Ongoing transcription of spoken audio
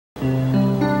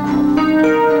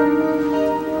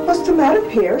What's the matter,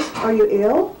 Pierce? Are you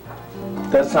ill?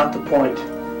 That's not the point.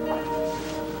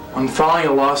 I'm filing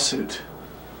a lawsuit.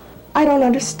 I don't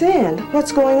understand.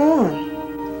 What's going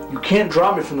on? You can't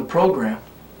drop me from the program.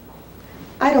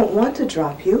 I don't want to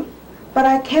drop you, but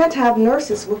I can't have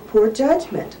nurses with poor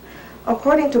judgment.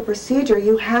 According to procedure,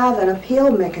 you have an appeal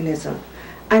mechanism.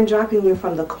 I'm dropping you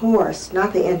from the course,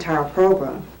 not the entire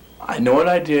program. I know what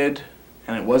I did,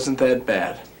 and it wasn't that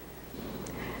bad.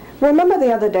 Remember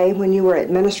the other day when you were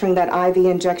administering that IV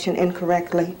injection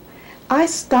incorrectly? I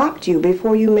stopped you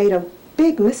before you made a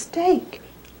big mistake.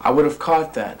 I would have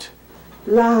caught that.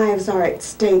 Lives are at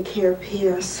stake here,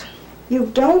 Pierce. You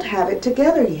don't have it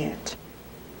together yet.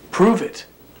 Prove it.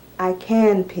 I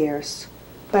can, Pierce,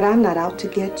 but I'm not out to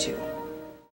get you.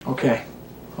 Okay.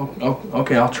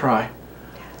 Okay, I'll try.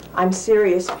 I'm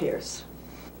serious, Pierce.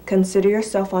 Consider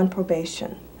yourself on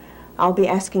probation. I'll be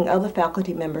asking other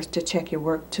faculty members to check your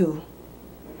work, too.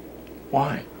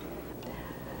 Why?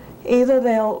 Either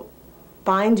they'll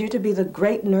find you to be the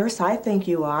great nurse I think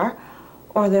you are,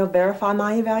 or they'll verify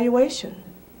my evaluation.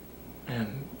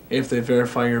 And if they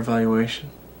verify your evaluation?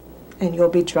 And you'll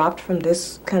be dropped from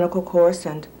this clinical course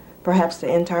and perhaps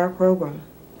the entire program.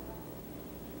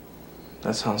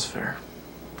 That sounds fair.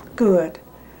 Good.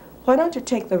 Why don't you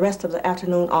take the rest of the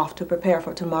afternoon off to prepare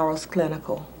for tomorrow's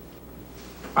clinical?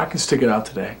 I can stick it out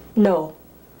today. No,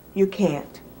 you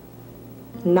can't.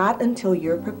 Not until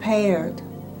you're prepared.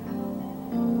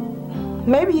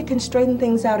 Maybe you can straighten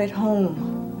things out at home.